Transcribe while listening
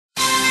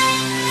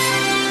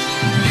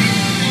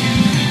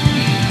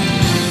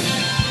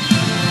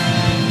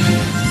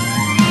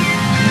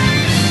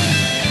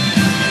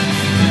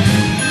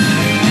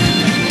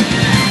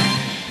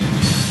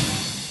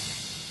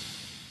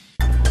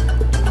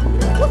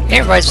Hey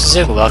everybody, it's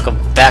Zuko. Welcome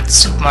back to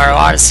Super Mario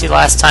Odyssey.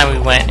 Last time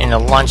we went in the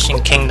Luncheon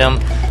Kingdom,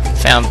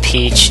 found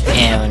Peach,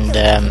 and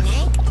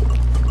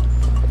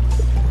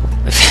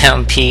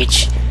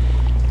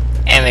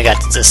we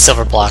got the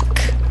Silver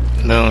Block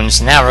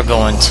Moons. Now we're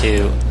going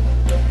to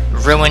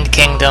Ruined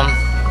Kingdom.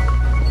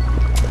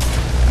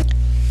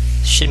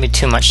 Shouldn't be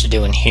too much to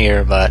do in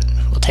here, but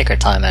we'll take our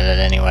time at it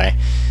anyway.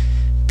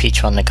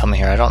 Peach wanted to come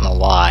here. I don't know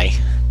why,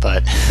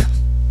 but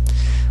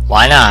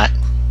why not?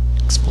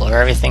 Explore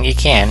everything you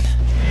can.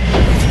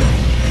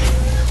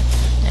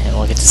 And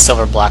we'll get the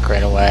Silver Block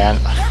right away. I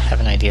have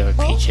an idea what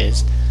Peach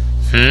is.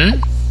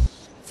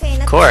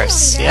 Of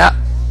course, yeah.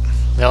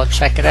 We'll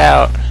check it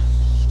out.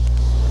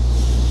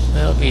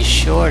 We'll be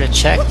sure to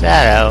check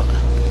that out.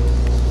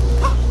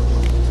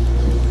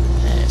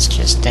 And it's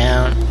just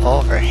down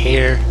over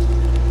here.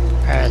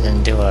 Rather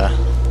than do a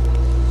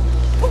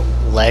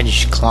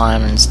ledge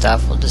climb and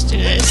stuff, we'll just do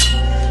this.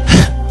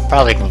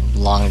 Probably can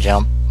long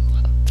jump.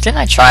 Didn't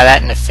I try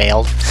that and it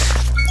failed?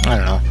 I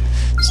don't know.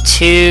 It's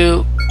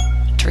 2,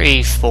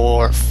 3,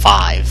 4,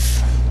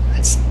 5.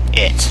 That's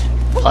it.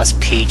 Plus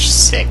Peach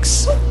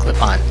 6.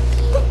 Clip on.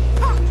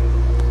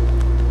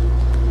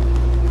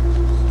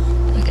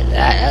 Look at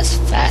that. That's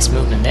fast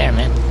movement there,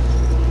 man.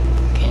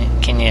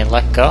 Can you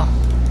let go?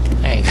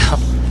 There you go.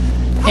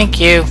 Thank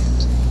you.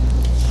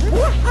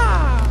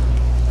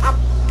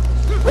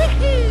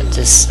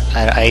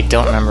 I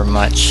don't remember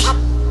much.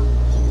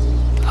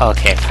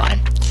 Okay, fine.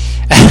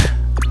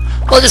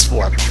 We'll just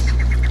warp.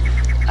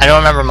 I don't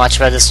remember much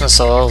about this one,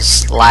 so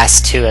those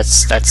last two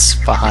that's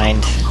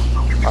behind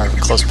or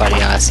close by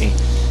the Odyssey,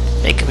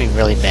 they could be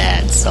really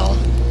bad, so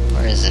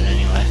where is it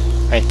anyway?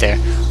 Right there.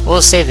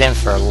 We'll save them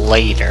for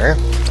later.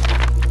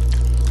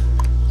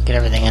 Get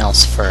everything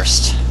else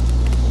first.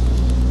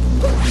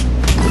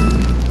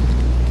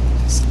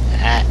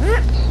 That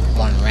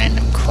one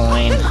random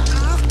coin. I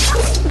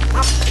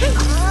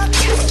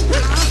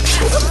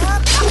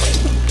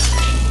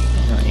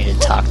don't need to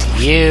talk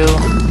to you.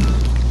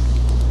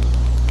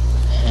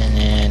 And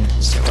then,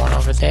 is there one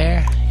over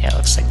there? Yeah, it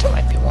looks like there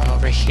might be one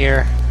over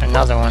here.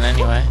 Another one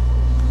anyway.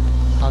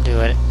 I'll do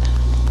it.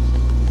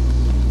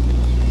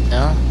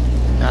 No?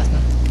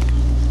 Nothing?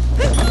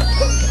 Get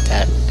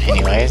that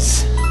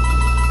anyways.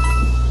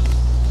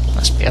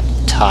 Must be up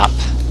top.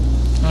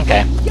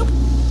 Okay.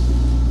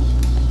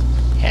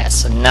 Yeah,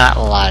 so not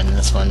a lot in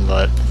this one,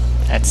 but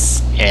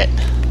that's it.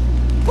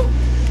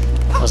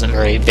 Wasn't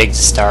very big to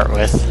start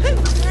with.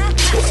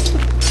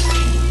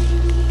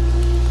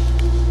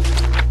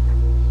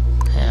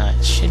 Yeah,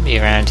 it should be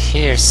around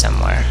here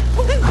somewhere.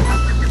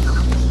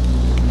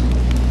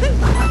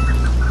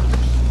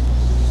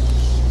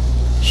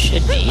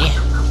 Should be.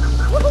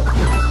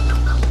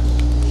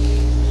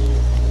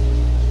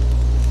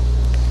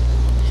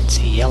 It's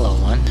a yellow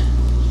one.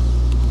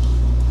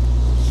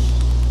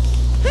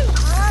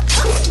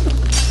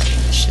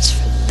 It's just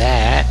for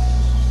that.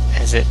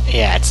 Is it?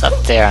 Yeah, it's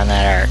up there on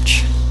that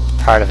arch.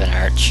 Part of an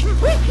arch.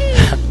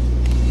 Yeah.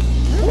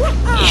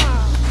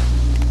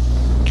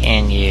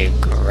 Can you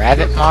grab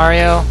it,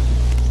 Mario?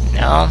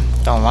 No?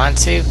 Don't want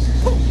to?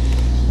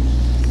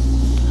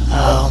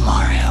 Oh,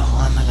 Mario,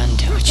 what am I gonna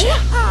do with you?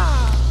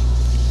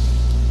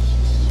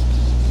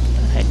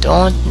 I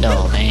don't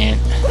know, man.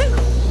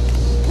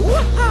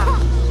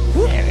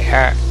 There we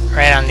are.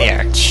 Right on the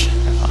arch.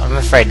 I'm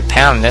afraid to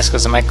pound this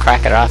because I might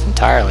crack it off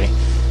entirely.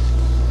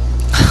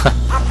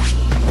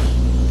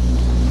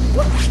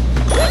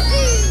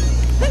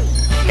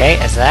 Okay,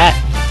 is that?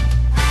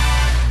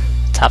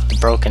 Top the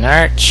broken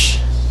arch.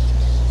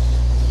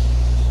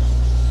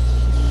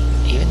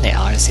 Even the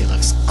Odyssey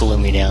looks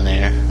gloomy down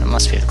there. It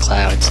must be the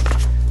clouds.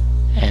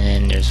 And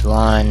then there's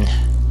 1,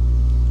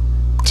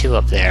 2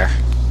 up there.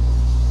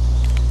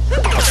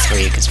 Or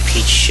 3, because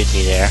Peach should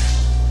be there.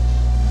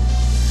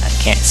 I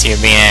can't see her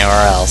being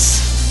anywhere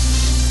else.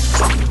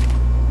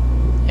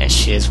 There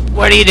she is.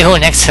 What are you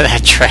doing next to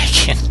that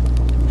dragon?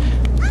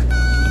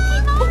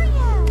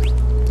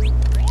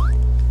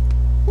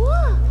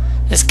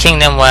 This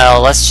kingdom, well,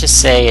 let's just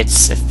say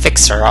it's a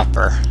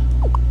fixer-upper.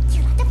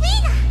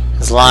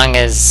 As long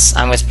as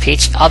I'm with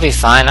Peach, I'll be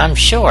fine, I'm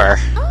sure.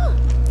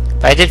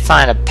 But I did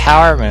find a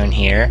power moon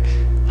here.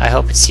 I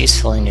hope it's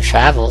useful in your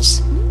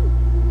travels.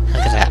 Look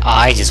at that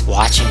eye just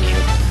watching you.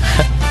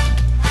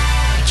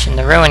 Peach in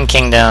the Ruined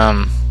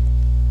Kingdom.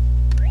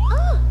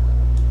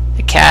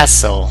 The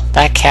castle.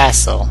 That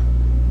castle.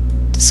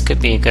 This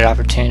could be a good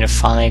opportunity to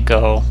finally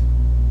go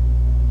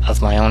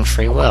of my own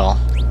free will.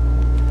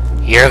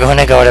 You're going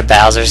to go to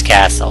Bowser's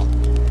castle.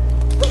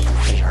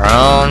 Of your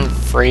own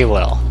free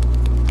will.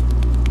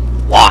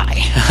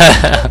 Why?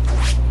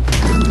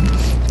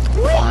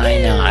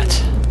 Why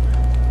not?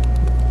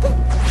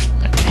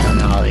 I don't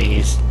know all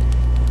these.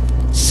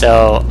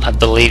 So, I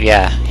believe,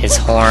 yeah, his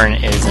horn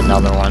is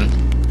another one.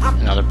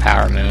 Another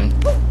power moon.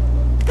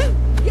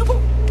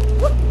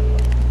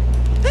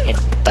 Hey,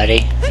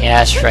 buddy. Yeah,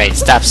 that's right.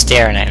 Stop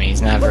staring at me.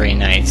 He's not very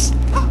nice.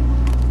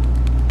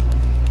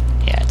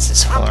 Yeah, it's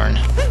his horn.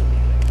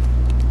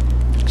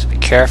 So be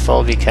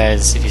careful,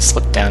 because if you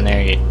slip down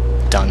there,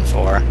 you're done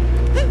for.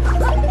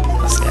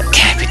 Let's get a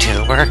cat between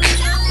work?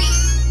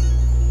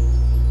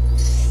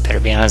 Better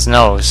be on his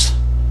nose.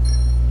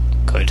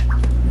 Good.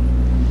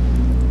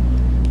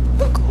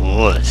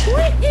 Good.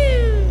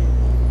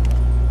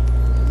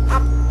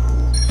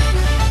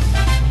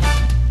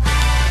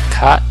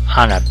 Caught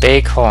on a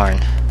big horn.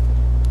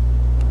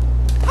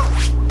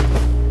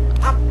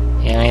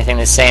 You have anything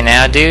to say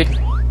now, dude?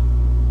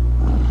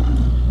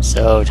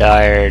 So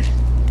tired.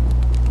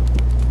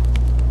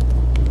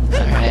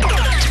 Alright.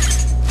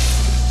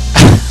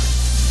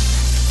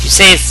 If you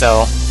say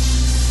so.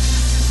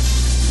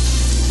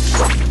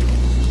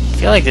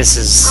 I feel like this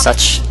is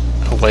such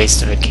a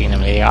waste of a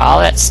kingdom. All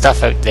that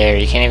stuff out there,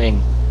 you can't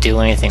even do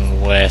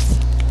anything with.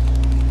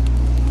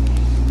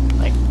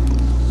 Like,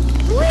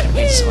 I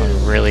mean,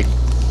 something really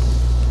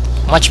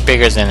much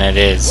bigger than it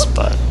is,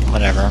 but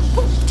whatever.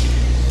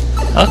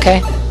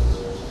 Okay.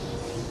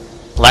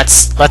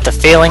 Let's let the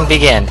failing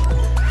begin.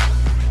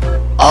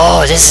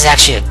 Oh, this is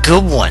actually a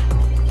good one.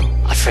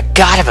 I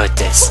forgot about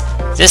this.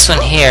 This one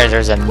here,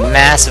 there's a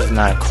massive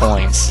amount of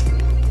coins.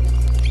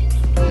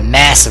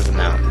 Massive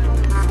amount.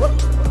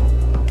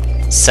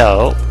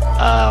 So,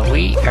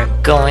 we are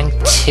going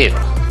to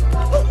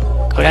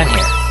go down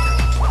here.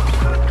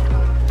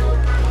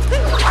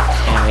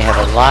 And we have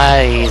a lot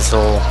of these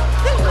little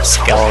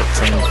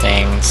skeleton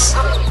things.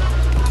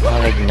 I'm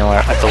gonna ignore.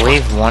 I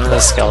believe one of the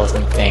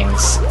skeleton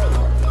things.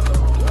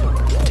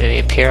 Do they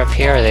appear up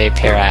here or they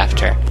appear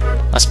after?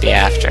 Must be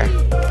after.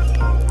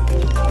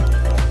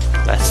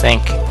 I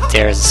think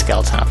there's a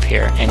skeleton up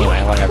here.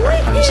 Anyway, whatever.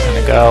 I'm just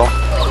gonna go.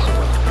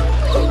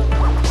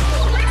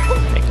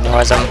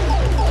 Ignore them.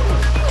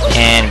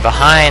 And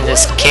behind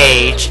this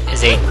cage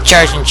is a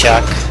Chargin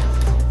chuck.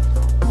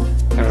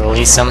 I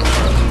release him.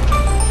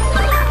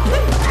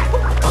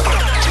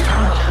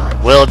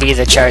 Will be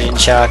the Chargin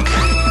chuck.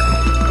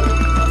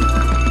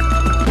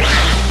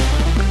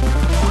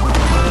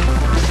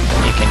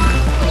 You can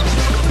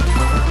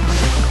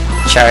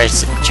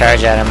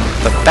charge at him.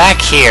 But back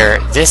here,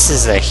 this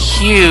is a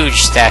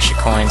huge stash of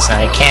coins,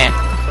 and I can't.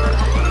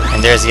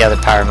 And there's the other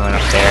power moon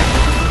up there.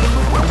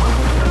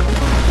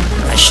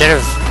 I should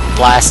have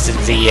blasted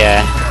the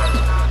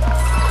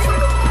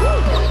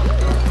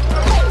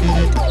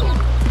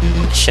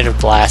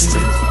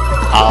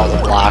all the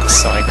blocks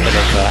so I could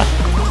have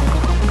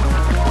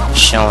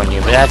shown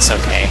you, but that's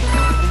okay.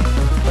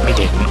 We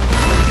didn't.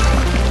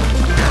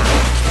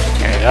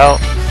 There we go.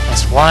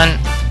 That's one.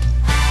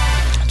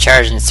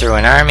 Charging through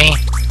an army.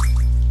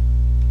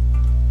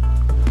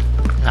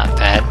 Not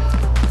bad.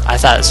 I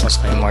thought this was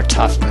going to be more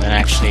tough than it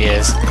actually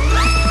is.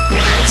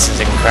 This is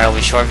an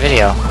incredibly short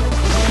video.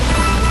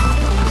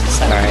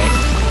 Alright.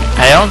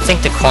 I don't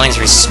think the coins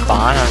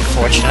respawn,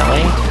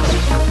 unfortunately.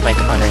 Like,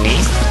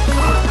 underneath.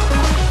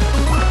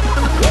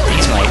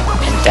 These might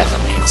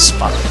indefinitely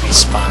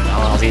respawn,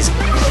 though. All these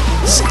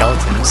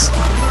skeletons.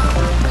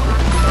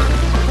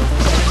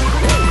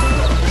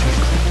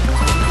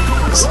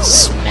 Just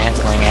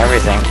dismantling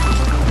everything.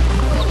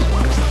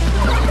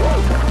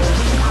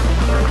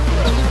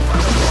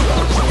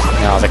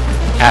 No,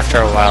 after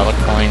a while the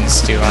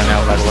coins do run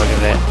out by the look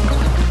of it.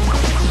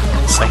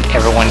 It's like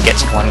everyone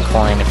gets one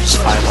coin. If it's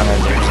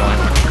 500, there's one.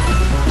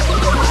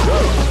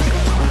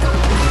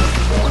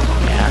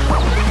 Yeah.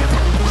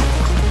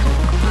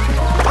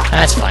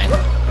 That's fine.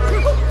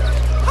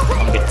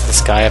 I'll get to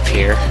this guy up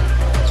here.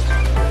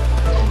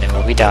 And then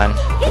we'll be done.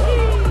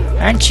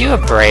 Aren't you a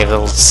brave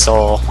little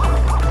soul?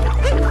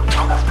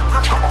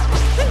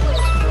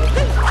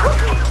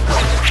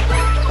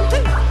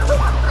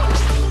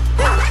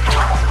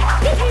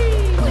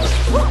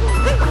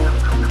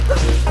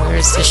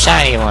 Where's the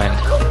shiny one?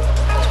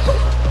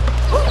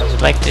 I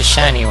would like the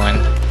shiny one.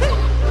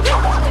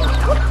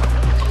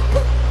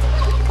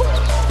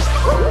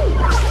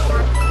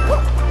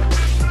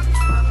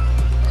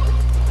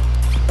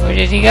 Where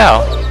did he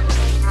go?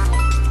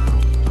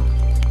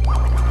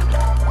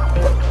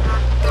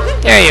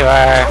 There you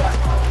are.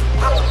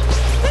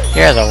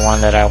 You're the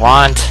one that I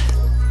want.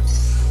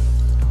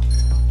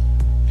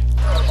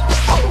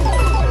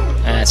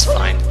 That's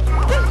fine.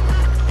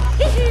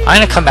 I'm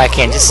gonna come back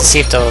in just to see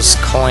if those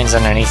coins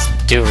underneath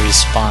do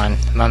respawn.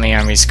 Mummy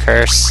Army's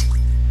Curse.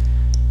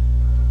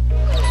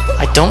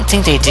 I don't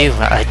think they do.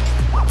 I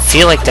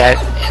feel like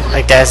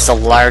that's the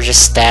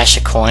largest stash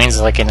of coins,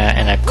 like in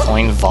a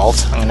coin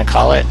vault, I'm gonna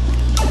call it,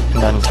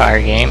 in the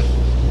entire game.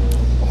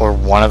 Or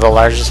one of the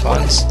largest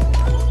ones.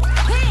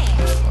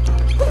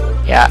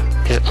 Yeah,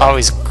 there's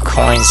always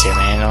coins here,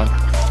 man.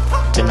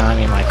 Don't deny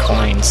me my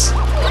coins.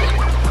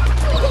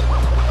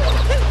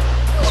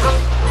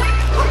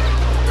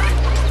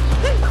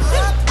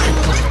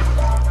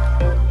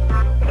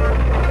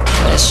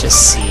 Let's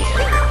just see.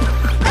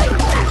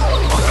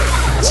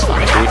 That's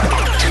fine, dude.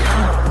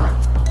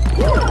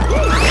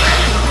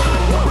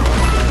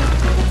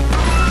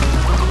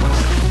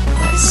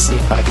 Let's see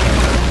if I can...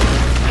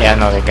 Yeah,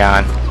 no, they're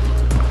gone.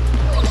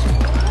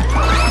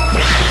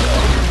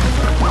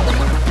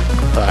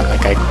 But,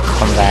 like, I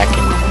come back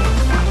and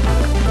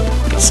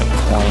get some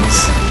coins.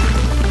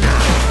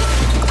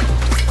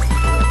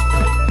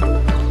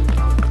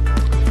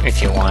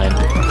 If you wanted.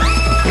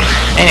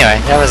 Anyway,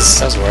 that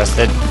was worth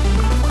it.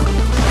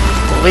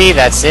 I believe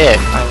that's it.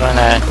 I'm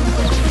gonna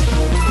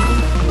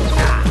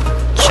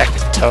check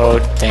the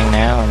toad thing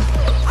now and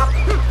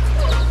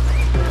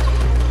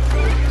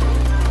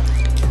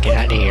get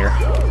out of here.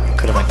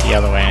 Could have went the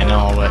other way, I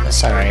know, but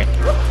it's alright.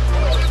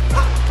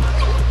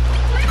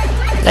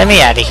 Let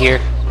me out of here.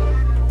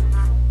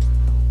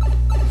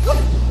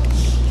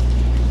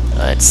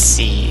 Let's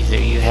see, do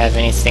you have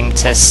anything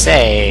to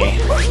say?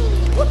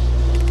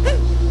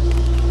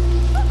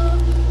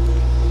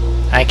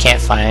 I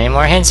can't find any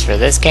more hints for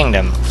this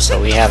kingdom,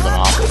 so we have them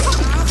all.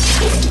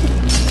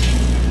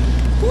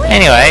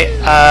 Anyway,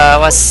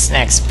 what's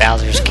next?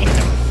 Bowser's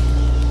Kingdom.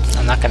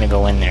 I'm not gonna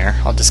go in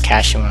there. I'll just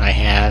cash in what I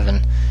have,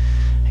 and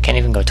I can't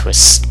even go to a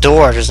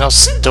store. There's no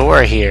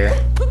store here.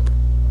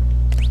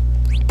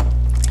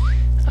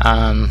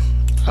 I'm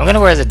gonna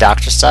wear the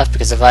doctor stuff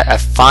because if I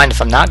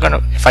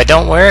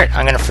don't wear it,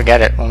 I'm gonna forget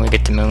it when we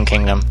get to Moon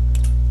Kingdom.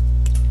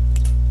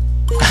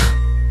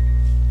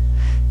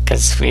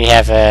 Because we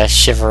have a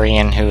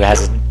Shiverian who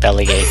has a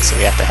bellyache, so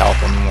we have to help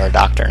him. We're a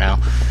doctor now.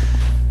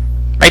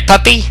 Right,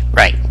 puppy?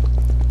 Right.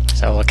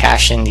 So we'll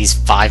cash in these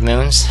 5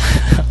 moons.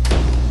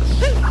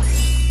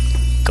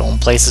 Going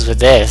places with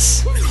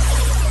this.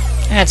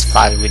 That's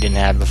 5 we didn't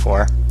have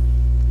before.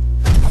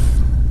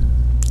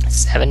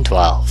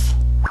 712.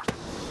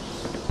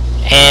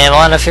 And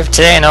we'll end up here for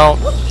today. I know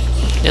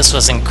this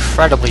was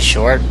incredibly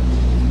short,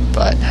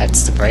 but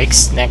that's the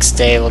breaks. Next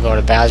day we'll go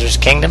to Bowser's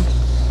Kingdom.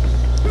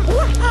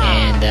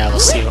 And we'll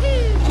see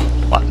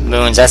what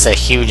moons. That's a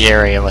huge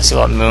area. We'll see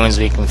what moons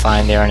we can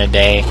find there in a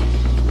day,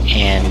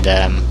 and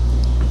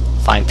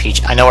find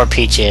Peach. I know where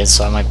Peach is,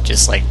 so I might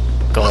just like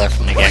go there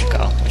from the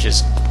get-go, which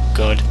is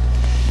good.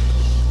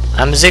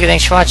 I'm Ziggy.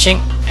 Thanks for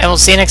watching, and we'll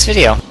see you next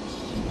video.